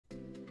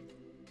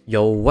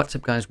Yo, what's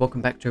up guys,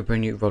 welcome back to a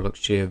brand new Roblox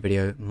Studio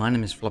video. My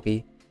name is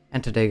Floppy,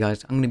 and today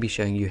guys I'm going to be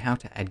showing you how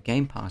to add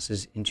game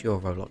passes into your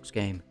Roblox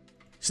game.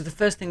 So the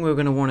first thing we're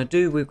going to want to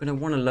do, we're going to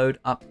want to load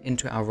up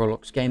into our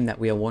Roblox game that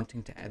we are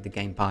wanting to add the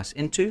game pass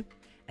into.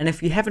 And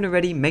if you haven't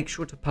already, make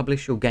sure to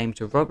publish your game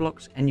to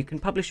Roblox, and you can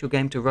publish your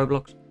game to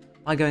Roblox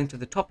by going to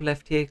the top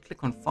left here,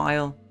 click on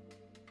File,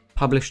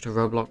 Publish to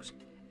Roblox,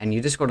 and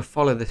you just got to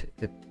follow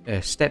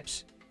the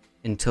steps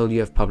until you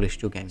have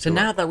published your game. So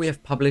now that we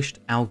have published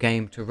our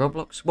game to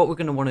Roblox, what we're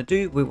going to want to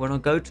do, we want to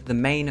go to the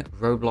main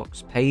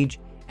Roblox page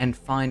and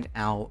find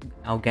our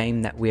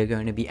game that we are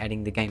going to be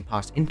adding the game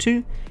pass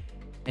into,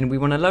 and we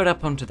want to load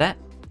up onto that.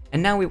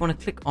 And now we want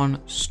to click on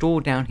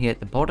Store down here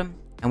at the bottom,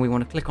 and we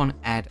want to click on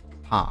Add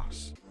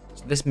Pass.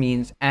 So this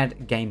means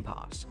add game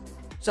pass.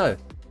 So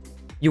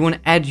you want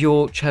to add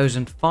your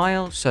chosen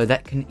file, so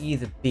that can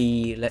either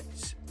be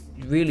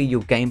really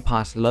your game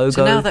pass logo.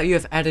 So now that you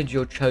have added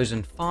your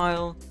chosen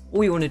file,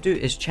 all you want to do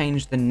is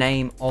change the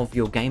name of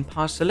your game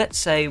pass. So let's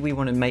say we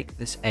want to make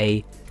this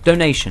a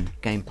donation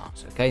game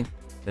pass. Okay,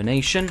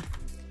 donation.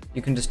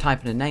 You can just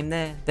type in a name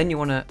there. Then you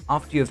want to,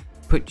 after you've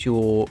put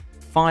your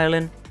file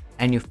in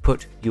and you've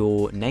put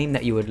your name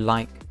that you would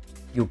like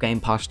your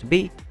game pass to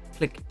be,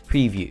 click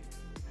preview.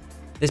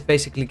 This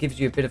basically gives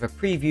you a bit of a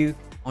preview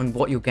on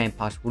what your game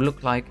pass will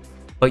look like,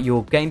 but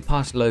your game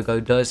pass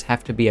logo does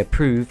have to be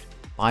approved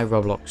by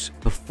Roblox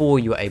before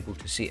you're able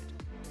to see it.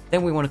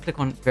 Then we want to click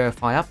on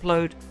verify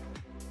upload,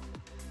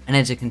 and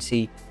as you can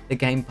see, the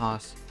game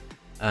pass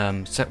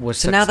was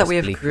so now that we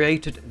have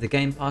created the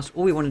game pass,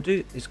 all we want to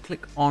do is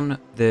click on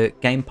the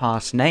game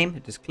pass name,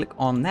 just click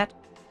on that,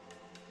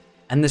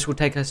 and this will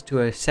take us to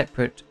a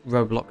separate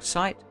Roblox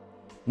site.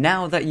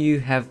 Now that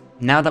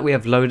we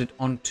have loaded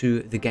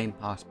onto the game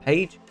pass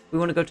page, we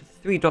want to go to the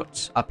three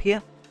dots up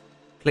here,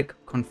 click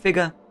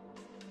configure,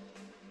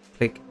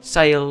 click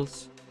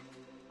sales,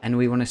 and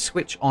we want to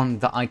switch on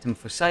the item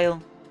for sale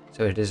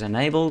so it is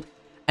enabled,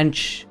 and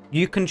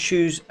you can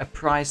choose a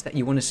price that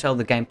you want to sell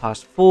the game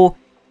pass for.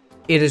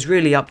 It is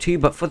really up to you,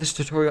 but for this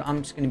tutorial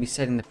I'm just going to be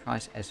setting the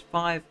price as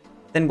 5.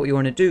 Then what you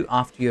want to do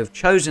after you have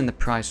chosen the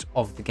price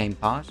of the game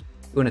pass,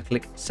 you want to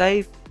click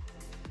save.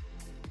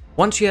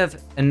 Once you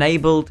have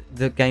enabled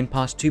the game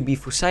pass to be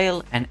for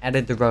sale and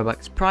added the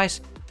Robux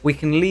price, we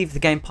can leave the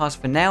game pass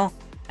for now,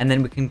 and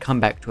then we can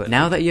come back to it.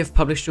 Now that you have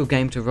published your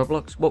game to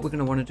Roblox, what we're going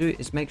to want to do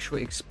is make sure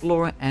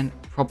Explorer and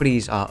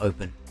Properties are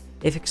open.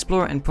 If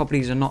Explorer and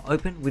Properties are not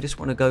open, we just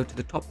want to go to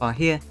the top bar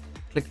here,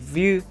 click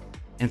View,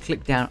 and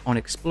click down on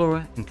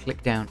Explorer and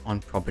click down on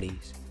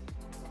Properties.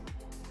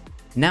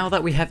 Now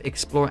that we have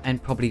Explorer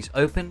and Properties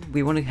open,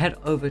 we want to head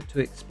over to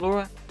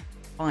Explorer,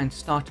 find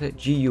Starter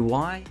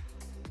GUI,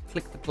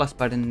 click the plus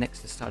button next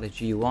to Starter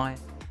GUI,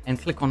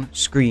 and click on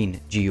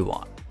Screen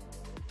GUI.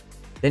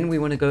 Then we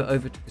want to go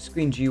over to the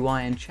Screen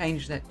GUI and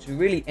change that to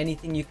really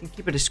anything. You can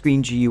keep it a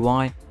Screen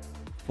GUI.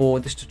 For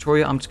this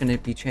tutorial, I'm just going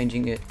to be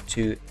changing it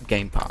to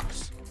Game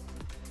Pass.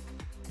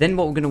 Then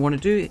what we're going to want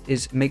to do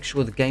is make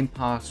sure the Game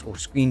Pass or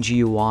Screen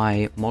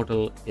GUI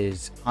model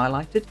is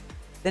highlighted.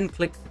 Then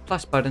click the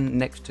plus button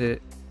next to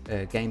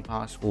Game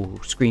Pass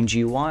or Screen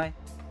GUI,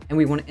 and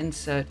we want to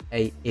insert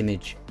a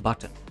image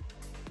button.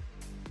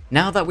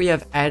 Now that we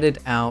have added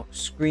our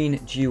Screen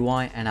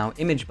GUI and our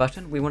image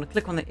button, we want to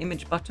click on the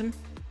image button.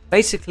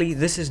 Basically,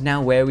 this is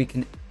now where we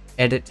can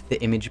edit the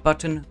image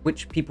button,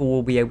 which people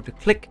will be able to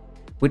click,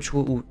 which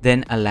will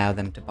then allow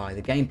them to buy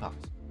the Game Pass.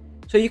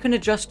 So you can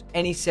adjust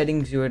any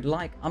settings you would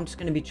like. I'm just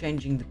going to be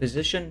changing the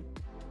position.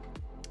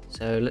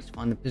 So let's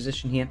find the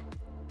position here.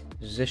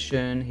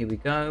 Position, here we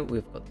go.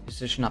 We've got the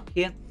position up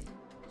here.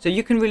 So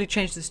you can really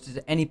change this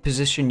to any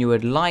position you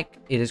would like.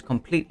 It is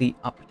completely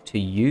up to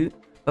you.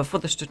 But for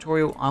this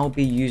tutorial, I'll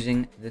be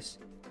using this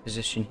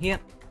position here.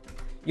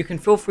 You can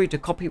feel free to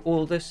copy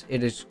all this.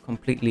 It is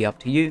completely up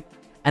to you.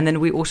 And then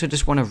we also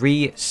just want to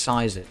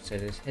resize it. So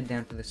just head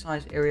down to the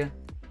size area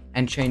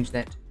and change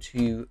that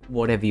to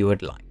whatever you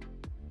would like.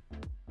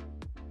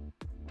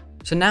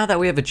 So now that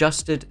we have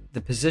adjusted the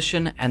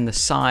position and the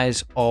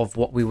size of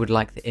what we would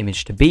like the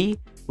image to be,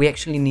 we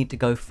actually need to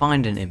go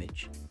find an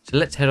image. So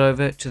let's head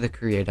over to the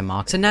Creator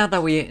Market. So now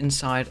that we're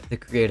inside the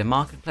Creator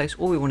Marketplace,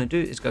 all we want to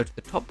do is go to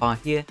the top bar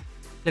here,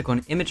 click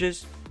on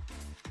Images,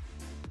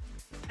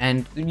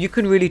 and you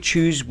can really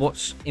choose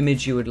what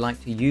image you would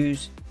like to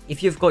use.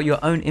 If you've got your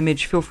own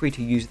image, feel free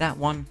to use that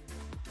one.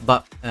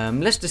 But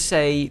let's just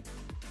say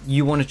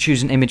you want to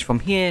choose an image from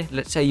here.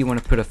 Let's say you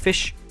want to put a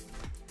fish.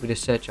 We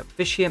just search up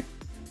fish here.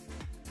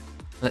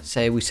 Let's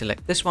say we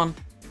select this one.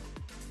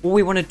 All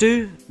we want to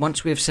do,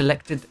 once we have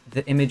selected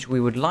the image we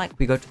would like,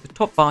 we go to the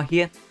top bar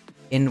here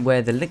in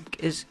where the link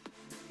is,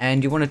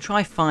 and you want to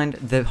try find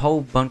the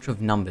whole bunch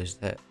of numbers,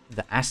 the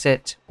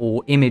asset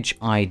or image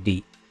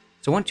ID.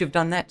 So once you've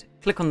done that,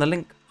 click on the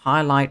link,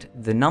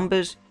 highlight the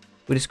numbers.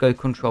 We just go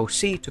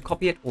Control-C to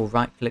copy it, or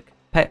right-click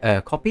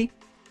copy.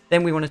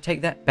 Then we want to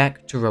take that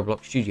back to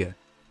Roblox Studio.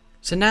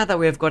 So now that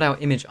we have got our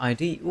image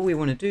ID, all we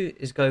want to do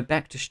is go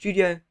back to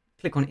Studio,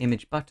 click on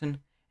Image button,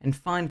 and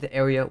find the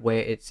area where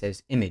it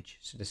says Image.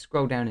 So just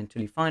scroll down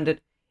until you find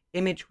it.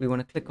 Image, we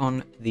want to click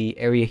on the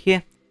area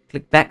here,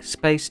 click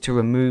backspace to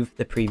remove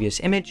the previous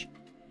image.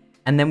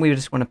 And then we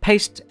just want to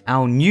paste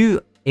our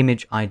new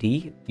image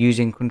ID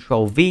using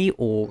Control V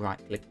or right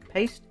click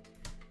paste.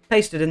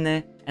 Paste it in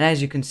there, and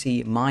as you can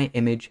see, my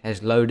image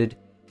has loaded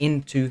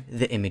into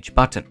the image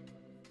button.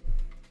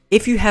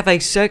 If you have a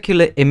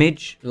circular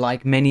image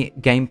like many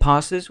game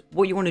passes,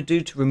 what you want to do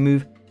to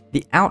remove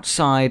the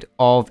outside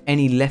of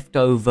any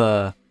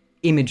leftover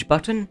image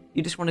button,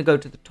 you just want to go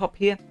to the top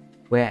here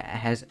where it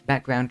has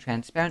background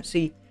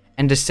transparency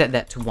and just set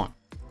that to 1.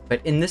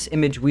 But in this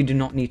image we do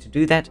not need to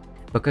do that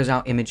because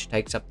our image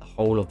takes up the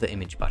whole of the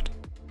image button.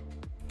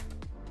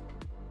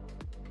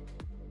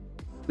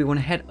 We want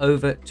to head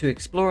over to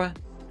Explorer,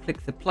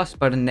 click the plus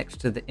button next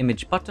to the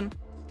image button,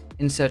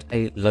 insert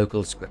a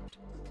local script.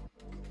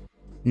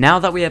 Now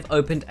that we have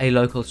opened a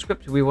local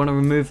script, we want to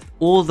remove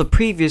all the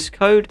previous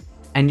code,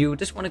 and you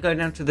just want to go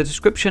down to the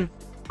description,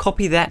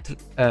 copy that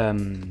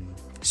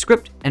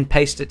script and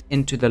paste it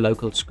into the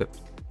local script.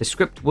 The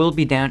script will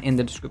be down in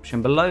the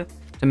description below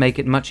to make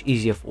it much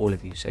easier for all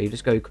of you. So you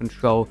just go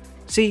Control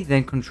C,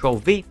 then Control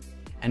V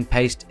and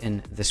paste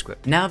in the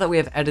script. Now that we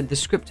have added the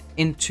script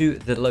into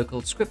the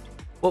local script,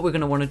 what we're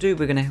going to want to do,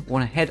 we're going to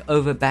want to head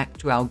over back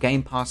to our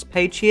Game Pass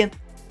page here,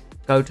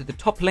 go to the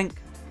top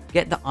link,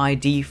 get the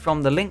ID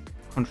from the link,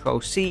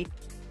 Control C,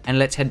 and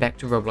let's head back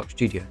to Roblox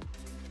Studio.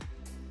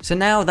 So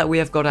now that we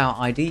have got our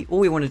ID, all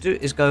we want to do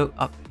is go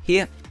up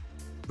here,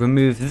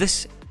 remove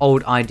this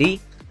old ID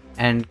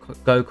and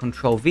go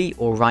Control V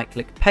or right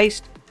click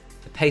paste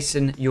to paste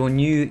in your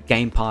new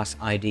Game Pass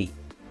ID.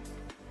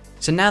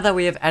 So now that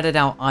we have added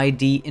our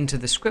ID into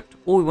the script,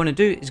 all we want to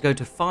do is go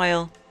to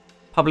File,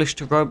 Publish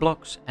to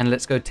Roblox, and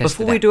let's go test it out.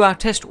 Before we do our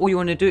test, all you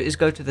want to do is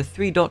go to the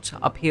 3 dots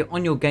up here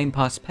on your Game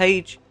Pass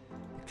page,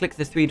 click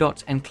the 3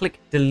 dots and click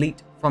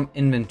Delete from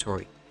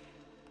Inventory.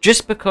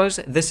 Just because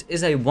this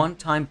is a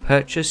one-time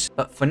purchase,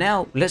 but for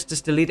now, let's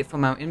just delete it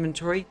from our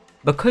inventory.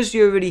 Because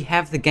you already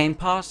have the Game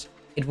Pass,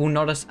 it will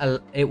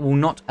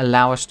not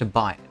allow us to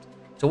buy it.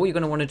 So what you're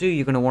going to want to do,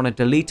 you're going to want to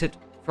delete it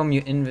from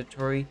your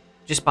inventory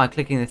just by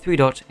clicking the 3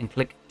 dots and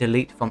click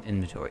Delete from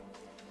Inventory.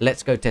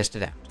 Let's go test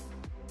it out.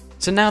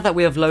 So now that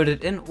we have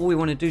loaded in, all we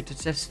want to do to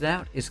test it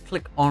out is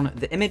click on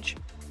the image.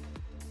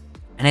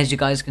 And as you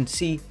guys can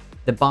see,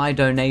 the buy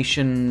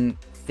donation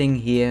thing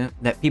here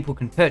that people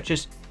can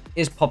purchase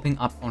is popping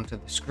up onto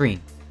the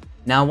screen.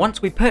 Now,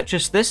 once we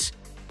purchase this,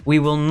 we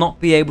will not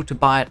be able to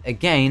buy it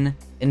again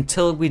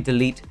until we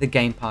delete the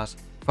Game Pass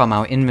from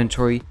our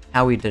inventory,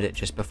 how we did it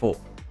just before.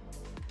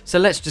 So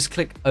let's just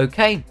click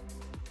OK.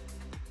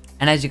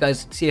 And as you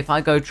guys see, if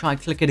I go try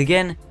click it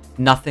again,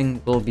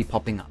 nothing will be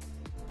popping up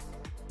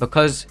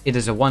because it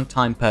is a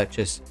one-time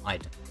purchase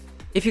item.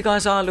 If you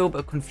guys are a little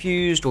bit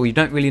confused or you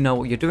don't really know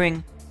what you're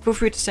doing, feel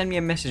free to send me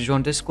a message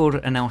on Discord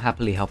and I'll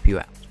happily help you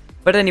out.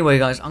 But anyway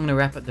guys, I'm going to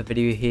wrap up the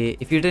video here.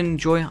 If you did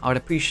enjoy, I would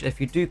appreciate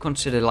if you do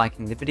consider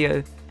liking the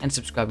video and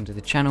subscribing to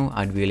the channel.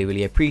 I'd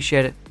really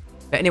appreciate it.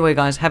 But anyway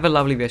guys, have a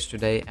lovely rest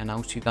of your day and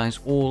I'll see you guys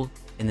all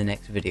in the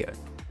next video.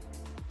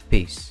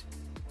 Peace.